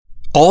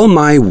All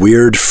My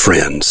Weird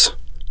Friends.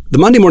 The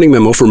Monday Morning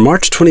Memo for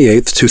March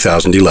 28,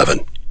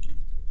 2011.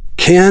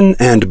 Ken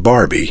and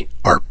Barbie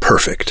are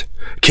perfect.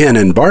 Ken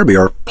and Barbie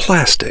are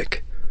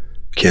plastic.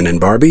 Ken and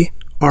Barbie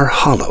are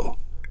hollow.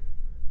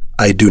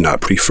 I do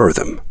not prefer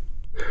them.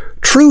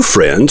 True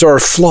friends are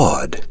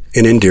flawed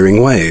in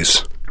endearing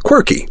ways.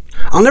 Quirky.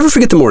 I'll never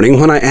forget the morning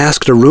when I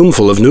asked a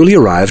roomful of newly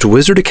arrived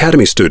Wizard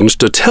Academy students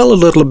to tell a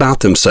little about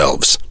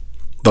themselves.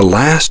 The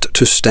last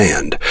to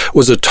stand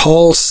was a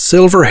tall,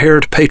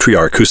 silver-haired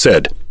patriarch who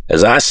said,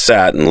 "As I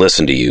sat and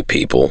listened to you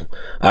people,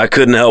 I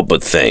couldn't help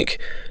but think,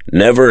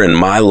 never in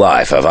my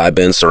life have I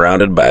been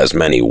surrounded by as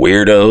many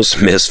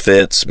weirdos,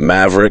 misfits,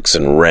 mavericks,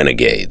 and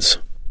renegades."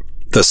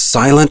 The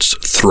silence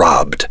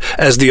throbbed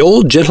as the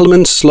old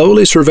gentleman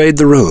slowly surveyed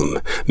the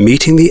room,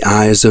 meeting the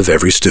eyes of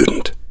every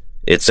student.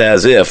 It's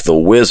as if the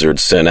wizard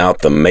sent out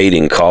the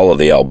mating call of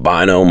the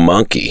albino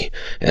monkey,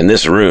 and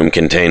this room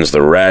contains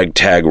the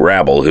ragtag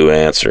rabble who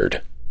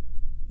answered.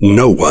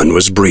 No one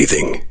was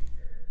breathing.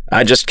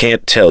 I just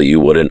can't tell you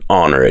what an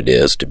honor it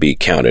is to be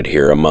counted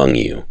here among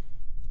you.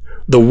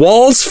 The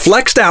walls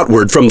flexed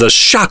outward from the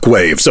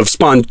shockwaves of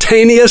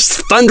spontaneous,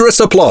 thunderous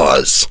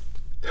applause.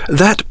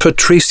 That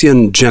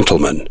patrician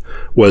gentleman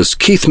was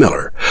Keith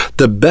Miller,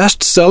 the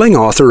best-selling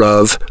author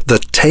of The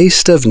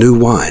Taste of New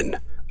Wine,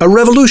 a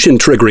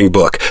revolution-triggering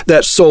book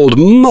that sold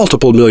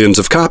multiple millions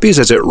of copies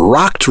as it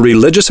rocked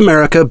religious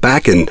America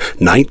back in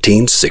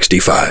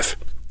 1965.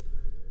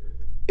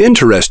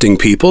 Interesting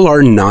people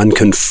are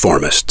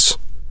nonconformists,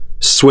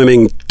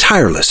 swimming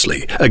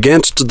tirelessly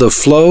against the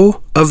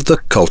flow of the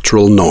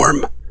cultural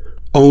norm.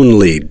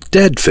 Only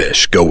dead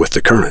fish go with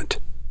the current.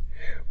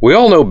 We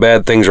all know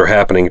bad things are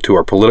happening to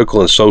our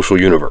political and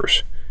social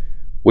universe.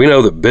 We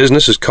know that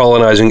business is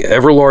colonizing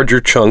ever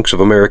larger chunks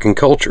of American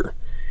culture.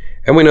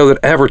 And we know that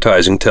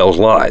advertising tells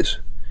lies.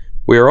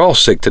 We are all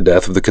sick to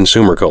death of the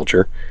consumer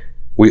culture.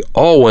 We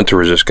all want to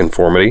resist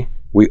conformity.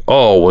 We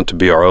all want to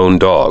be our own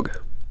dog.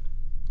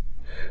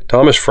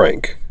 Thomas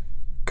Frank,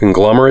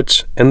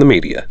 Conglomerates and the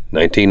Media,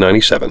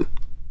 1997.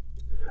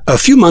 A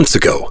few months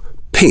ago,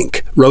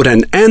 Pink wrote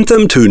an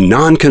anthem to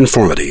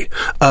nonconformity,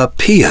 a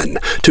paean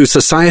to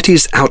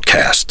society's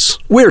outcasts,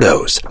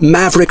 weirdos,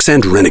 mavericks,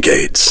 and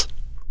renegades.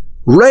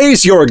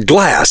 Raise your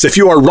glass if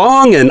you are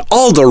wrong in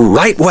all the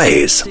right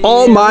ways,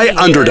 all my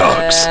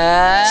underdogs. So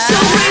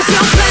raise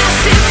your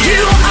glass if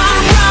you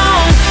are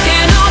wrong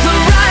in all the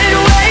right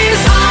ways,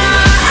 all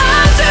my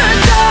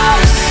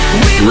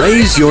underdogs.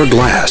 Raise Your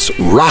Glass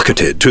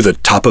rocketed to the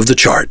top of the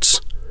charts.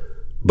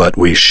 But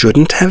we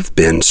shouldn't have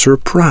been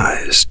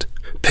surprised.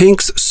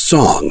 Pink's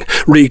song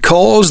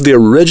recalls the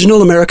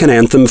original American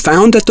anthem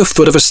found at the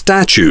foot of a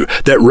statue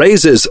that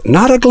raises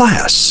not a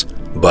glass,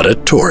 but a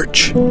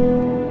torch.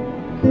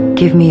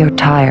 Give me your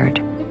tired,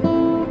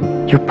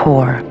 your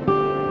poor,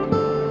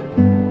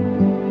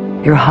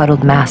 your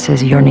huddled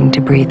masses yearning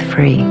to breathe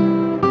free,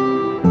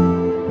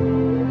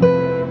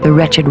 the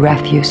wretched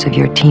refuse of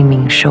your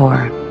teeming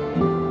shore.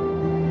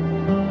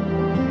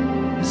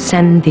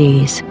 Send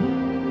these,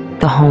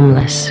 the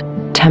homeless,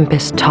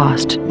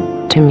 tempest-tossed,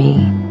 to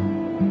me.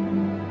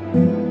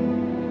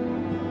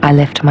 I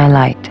lift my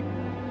light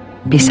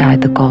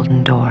beside the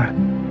golden door.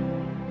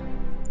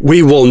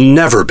 We will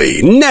never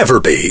be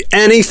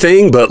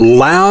anything but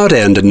loud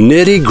and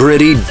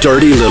nitty-gritty,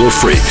 dirty little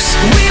freaks.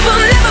 We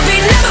will never be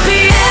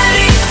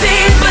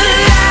anything but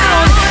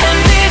loud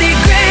and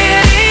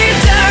nitty-gritty,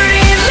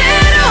 dirty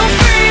little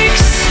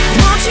freaks.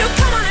 Won't you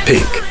come on and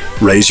Pink,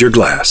 Raise Your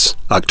Glass,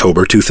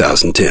 October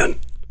 2010.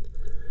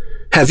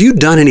 Have you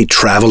done any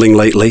traveling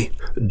lately?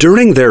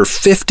 During their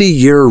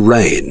 50-year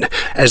reign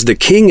as the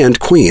king and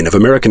queen of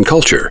American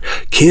culture,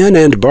 Ken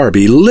and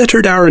Barbie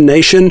littered our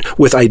nation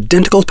with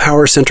identical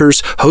power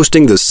centers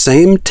hosting the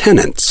same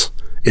tenants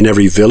in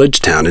every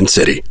village, town, and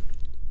city.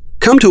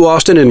 Come to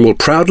Austin and we'll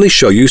proudly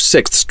show you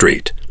 6th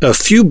Street, a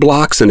few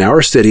blocks in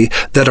our city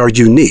that are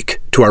unique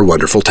to our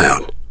wonderful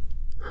town.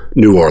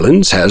 New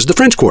Orleans has the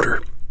French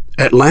Quarter.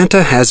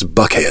 Atlanta has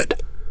Buckhead.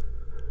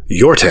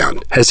 Your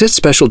town has its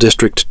special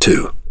district,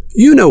 too.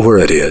 You know where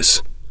it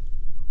is.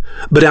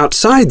 But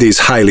outside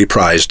these highly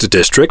prized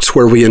districts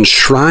where we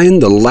enshrine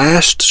the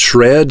last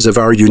shreds of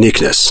our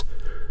uniqueness,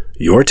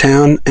 your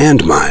town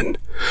and mine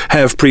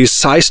have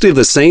precisely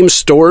the same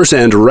stores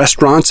and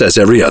restaurants as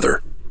every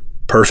other.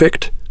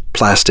 Perfect,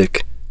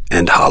 plastic,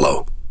 and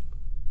hollow.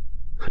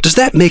 Does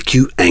that make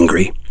you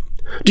angry?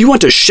 Do you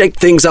want to shake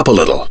things up a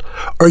little?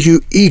 Are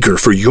you eager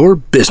for your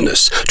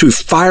business to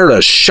fire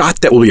a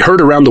shot that will be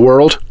heard around the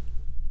world?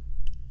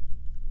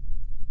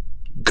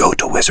 Go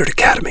to Wizard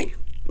Academy.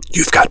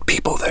 You've got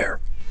people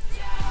there.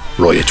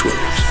 Roy H.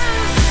 Williams.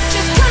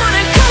 just come on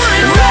and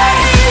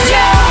raise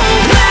your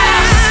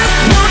glass.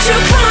 Won't you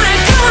come